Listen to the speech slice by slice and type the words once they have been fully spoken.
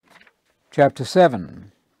Chapter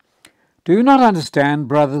 7. Do you not understand,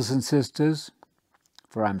 brothers and sisters,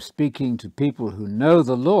 for I am speaking to people who know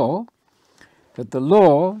the law, that the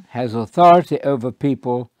law has authority over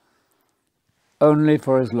people only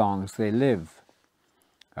for as long as they live.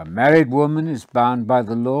 A married woman is bound by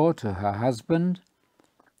the law to her husband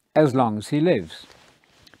as long as he lives.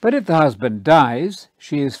 But if the husband dies,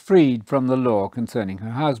 she is freed from the law concerning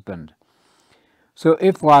her husband. So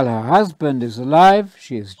if while her husband is alive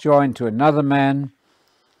she is joined to another man,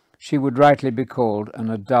 she would rightly be called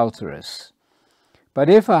an adulteress. But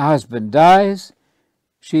if her husband dies,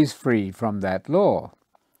 she is free from that law.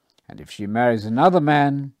 And if she marries another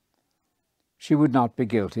man, she would not be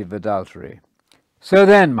guilty of adultery. So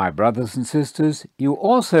then, my brothers and sisters, you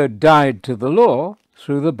also died to the law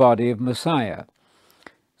through the body of Messiah,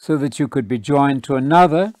 so that you could be joined to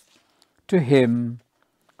another, to him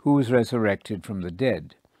who was resurrected from the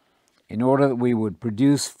dead, in order that we would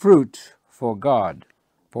produce fruit for God.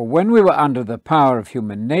 For when we were under the power of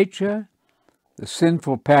human nature, the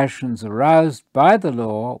sinful passions aroused by the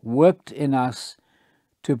law worked in us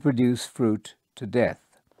to produce fruit to death.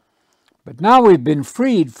 But now we've been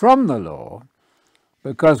freed from the law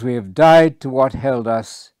because we have died to what held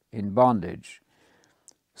us in bondage,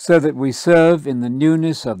 so that we serve in the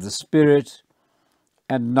newness of the Spirit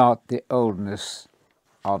and not the oldness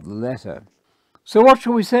of the letter. So what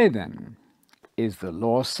shall we say then? Is the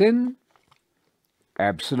law sin?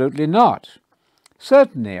 Absolutely not.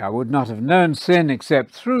 Certainly I would not have known sin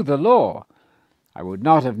except through the law. I would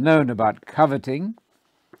not have known about coveting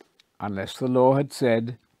unless the law had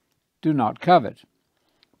said, do not covet.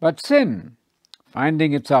 But sin,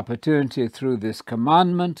 finding its opportunity through this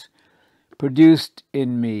commandment, produced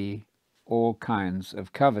in me all kinds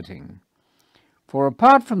of coveting. For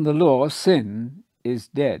apart from the law, sin is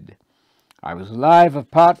dead. I was alive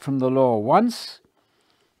apart from the law once,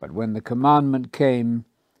 but when the commandment came,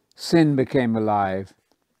 sin became alive,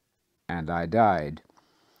 and I died.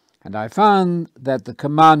 And I found that the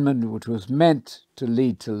commandment which was meant to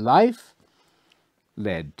lead to life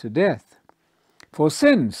led to death. For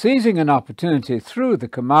sin, seizing an opportunity through the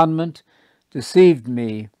commandment, deceived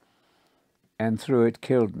me, and through it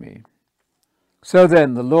killed me. So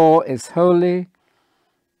then the law is holy,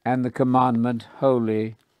 and the commandment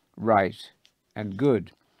holy, right, and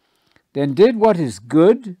good. Then did what is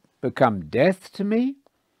good become death to me?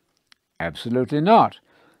 Absolutely not.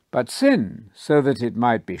 But sin, so that it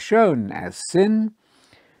might be shown as sin,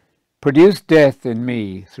 produced death in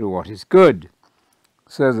me through what is good,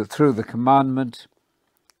 so that through the commandment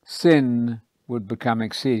sin would become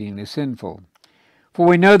exceedingly sinful. For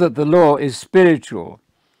we know that the law is spiritual,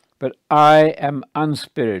 but I am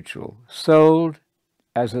unspiritual, sold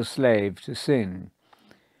as a slave to sin.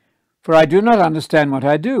 For I do not understand what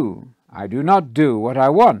I do. I do not do what I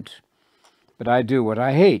want, but I do what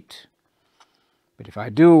I hate. But if I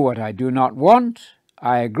do what I do not want,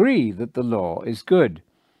 I agree that the law is good.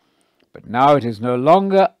 But now it is no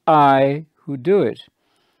longer I who do it,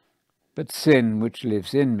 but sin which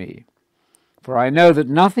lives in me. For I know that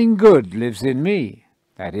nothing good lives in me,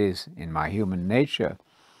 that is, in my human nature.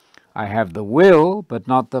 I have the will, but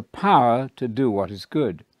not the power to do what is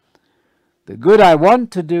good. The good I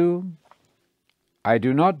want to do, I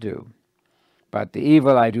do not do. But the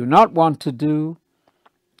evil I do not want to do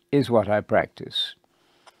is what I practice.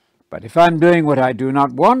 But if I'm doing what I do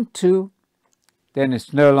not want to, then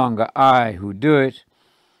it's no longer I who do it,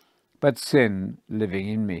 but sin living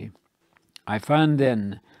in me. I find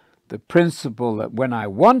then the principle that when I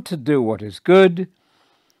want to do what is good,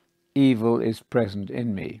 evil is present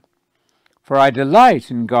in me. For I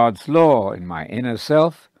delight in God's law in my inner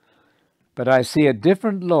self, but I see a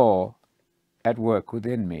different law at work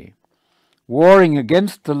within me, warring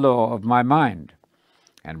against the law of my mind,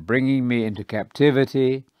 and bringing me into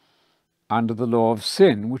captivity under the law of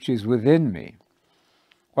sin which is within me.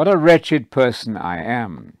 What a wretched person I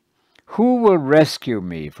am! Who will rescue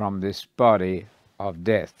me from this body of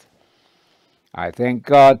death? I thank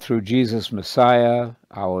God through Jesus Messiah,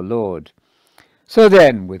 our Lord. So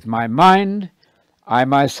then, with my mind, I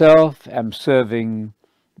myself am serving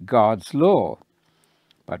God's law,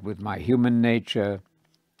 but with my human nature,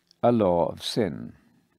 a law of sin.